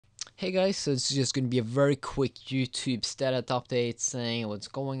Hey guys, so it's just gonna be a very quick YouTube status update saying what's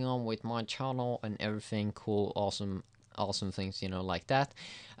going on with my channel and everything cool, awesome things, like that.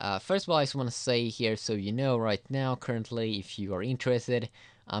 First of all, I just want to say here, so you know, right now, currently, if you are interested,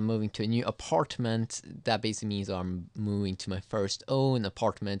 I'm moving to a new apartment. That basically means I'm moving to my first own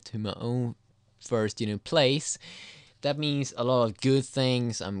apartment, to my own first, place. That means a lot of good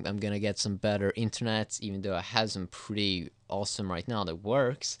things. I'm gonna get some better internet, even though I have some pretty awesome right now that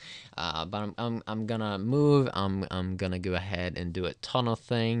works. But I'm gonna move. I'm gonna go ahead and do a ton of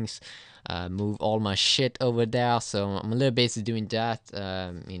things. Move all my shit over there. So I'm a little busy doing that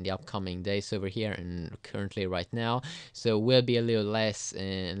in the upcoming days over here and currently right now. So will be a little less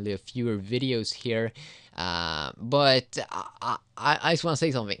and a little fewer videos here. But I just want to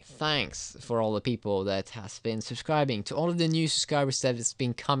say something. Thanks for all the people that has been subscribing, to all of the new subscribers that has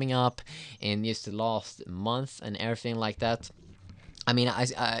been coming up in just the last month and everything like that. I mean,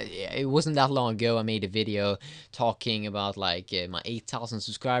 it wasn't that long ago I made a video talking about like my 8,000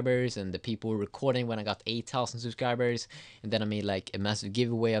 subscribers and the people recording when I got 8,000 subscribers, and then I made like a massive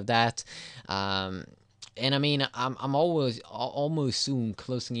giveaway of that. And I mean, I'm always almost soon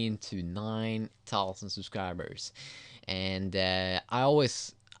closing into 9,000 subscribers, and I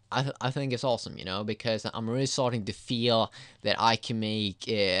think it's awesome, because I'm really starting to feel that I can make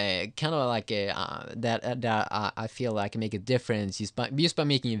kind of like that I feel like I can make a difference just by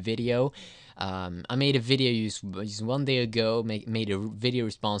making a video. I made a video just one day ago, made a video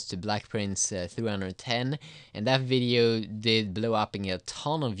response to Black Prince 310, and that video did blow up in a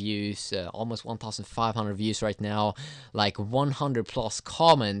ton of views, almost 1,500 views right now, like 100 plus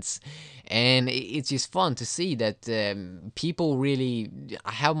comments, and it's just fun to see that people really.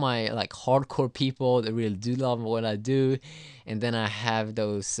 I have my like hardcore people that really do love what I do, and then I have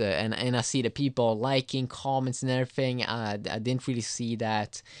those and I see the people liking comments and everything. I didn't really see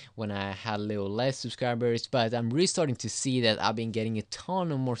that when I had a little less subscribers, but I'm really starting to see that I've been getting a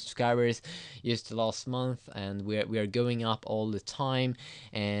ton of more subscribers just the last month, and we are going up all the time,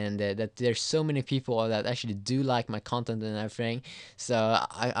 and that there's so many people that actually do like my content and everything. So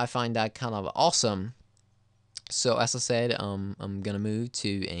I find that kind of awesome. So as I said, I'm gonna move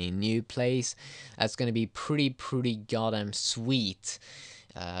to a new place. That's gonna be pretty goddamn sweet.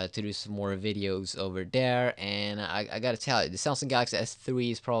 To do some more videos over there, and I gotta tell you, the Samsung Galaxy S3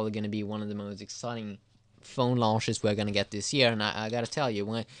 is probably gonna be one of the most exciting phone launches we're gonna get this year. And I gotta tell you,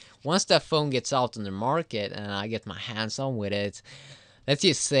 once that phone gets out on the market and I get my hands on with it, let's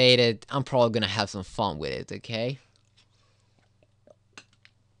just say that I'm probably gonna have some fun with it. Okay.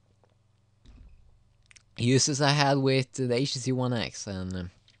 Uses I had with the HTC One X, and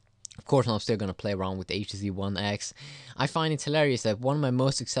of course I'm still gonna play around with the HTC One X. I find it hilarious that one of my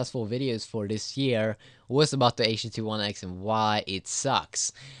most successful videos for this year was about the HTC One X and why it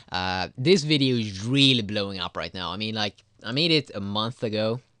sucks. This video is really blowing up right now. I mean, like, I made it a month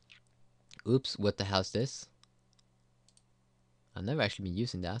ago. Oops, what the hell's this? I've never actually been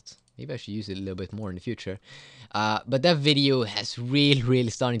using that. Maybe I should use it a little bit more in the future. But that video has really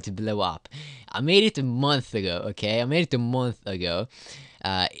starting to blow up. I made it a month ago, okay? I made it a month ago.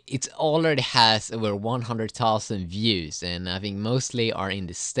 It already has over 100,000 views, and I think mostly are in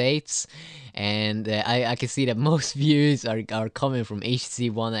the States. And I can see that most views are coming from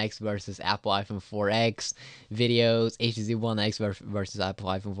HTC One X versus Apple iPhone 4X videos, HTC One X versus Apple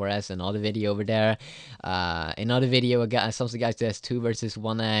iPhone 4S, another video over there. Another video, Samsung Galaxy S2 versus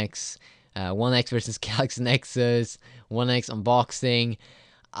One X, One X versus Galaxy Nexus, One X unboxing.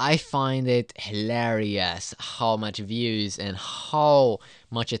 I find it hilarious how much views and how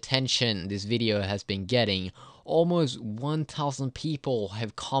much attention this video has been getting. Almost 1,000 people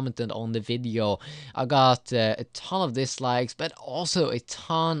have commented on the video. I got a ton of dislikes, but also a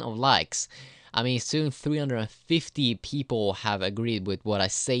ton of likes. I mean, soon 350 people have agreed with what I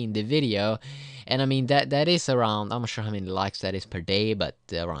say in the video, and I mean that is around, I'm not sure how many likes that is per day, but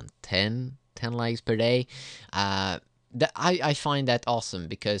around 10 likes per day. I find that awesome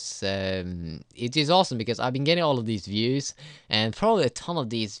because it is awesome because I've been getting all of these views, and probably a ton of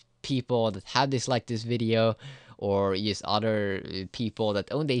these people that have disliked this video, or just other people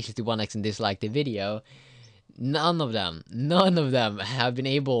that own the HTC One X and dislike the video. None of them have been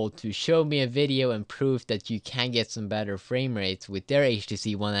able to show me a video and prove that you can get some better frame rates with their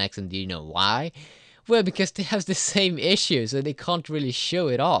HTC One X. And do you know why? Well, because they have the same issue, so they can't really show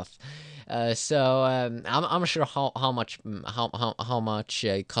it off. I'm not sure how much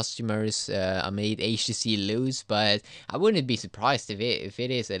customers made HTC lose, but I wouldn't be surprised if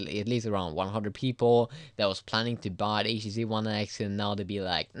it is at least around 100 people that was planning to buy the HTC One X, and now they be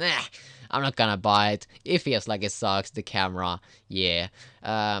like, nah, I'm not gonna buy it. It feels like it sucks. The camera, yeah.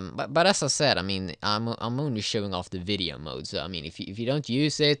 But as I said, I mean, I'm only showing off the video mode. So I mean, if you don't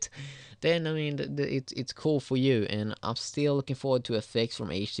use it, then I mean, it's cool for you. And I'm still looking forward to a fix from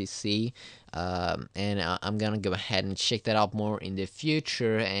HTC. And I'm gonna go ahead and check that out more in the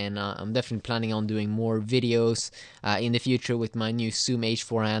future. And I'm definitely planning on doing more videos in the future with my new Zoom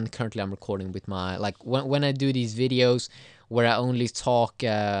H4n. Currently, I'm recording with my, like, when I do these videos where I only talk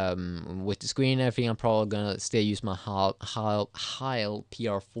with the screen and everything, I'm probably gonna still use my Heil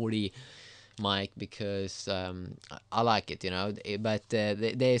PR40 mic because I like it, you know. But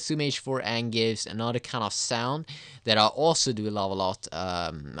the Zoom H4n gives another kind of sound that I also do love a lot.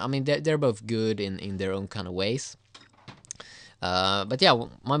 I mean, they're both good in their own kind of ways. But yeah,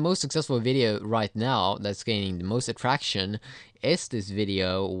 my most successful video right now that's gaining the most attraction is this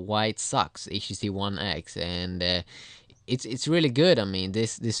video, Why It Sucks, HTC One X, and it's really good. I mean,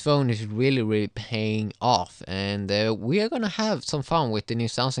 this phone is really paying off, and we are gonna have some fun with the new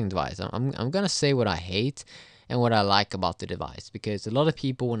Samsung device. I'm gonna say what I hate and what I like about the device, because a lot of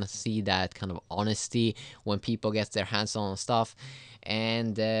people want to see that kind of honesty when people get their hands on stuff.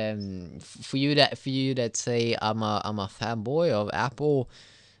 And for you that say I'm a fanboy of Apple,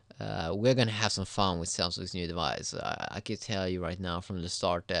 we're gonna have some fun with Samsung's new device. I can tell you right now from the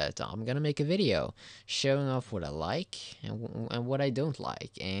start that I'm gonna make a video showing off what I like and what I don't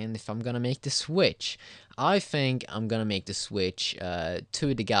like, and if I'm gonna make the switch. I think I'm gonna make the switch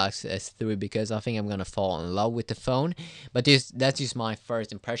to the Galaxy S3 because I think I'm gonna fall in love with the phone. But that's just my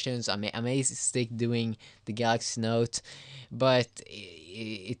first impressions. I may stick doing the Galaxy Note, but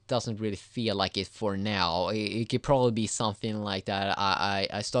it doesn't really feel like it for now. It could probably be something like that.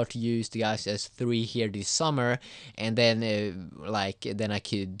 I start to use the Galaxy S3 here this summer, and then then I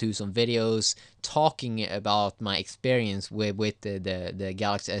could do some videos talking about my experience with the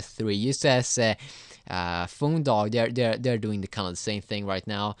Galaxy S3. Just as Phone Dog, they're doing the kind of the same thing right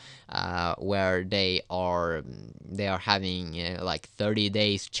now, where they are having like 30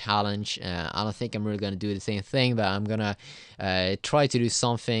 days challenge. I don't think I'm really gonna do the same thing, but I'm gonna try to do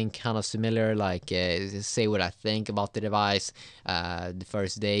something kind of similar, like say what I think about the device, the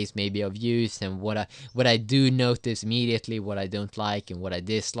first days maybe of use, and what I do notice immediately, what I don't like and what I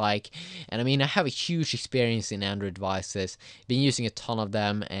dislike. And I mean, I have a huge experience in Android devices, been using a ton of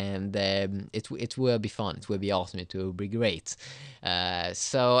them, and it will be fun, it will be awesome, it will be great.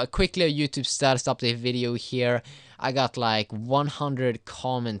 So quickly a YouTube status update video here. I got like 100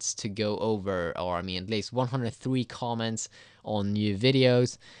 comments to go over, or I mean at least 103 comments on new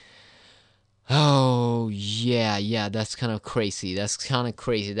videos. Oh yeah, that's kind of crazy. That's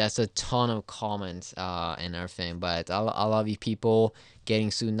a ton of comments and everything. But I love you people.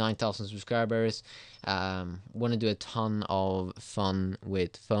 Getting soon 9,000 subscribers. Want to do a ton of fun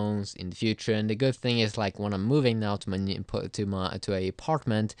with phones in the future. And the good thing is, like, when I'm moving now to a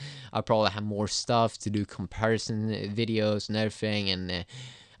apartment, I'll probably have more stuff to do, comparison videos and everything. And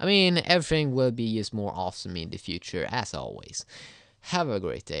I mean, everything will be just more awesome in the future, as always. Have a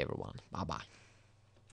great day, everyone. Bye bye.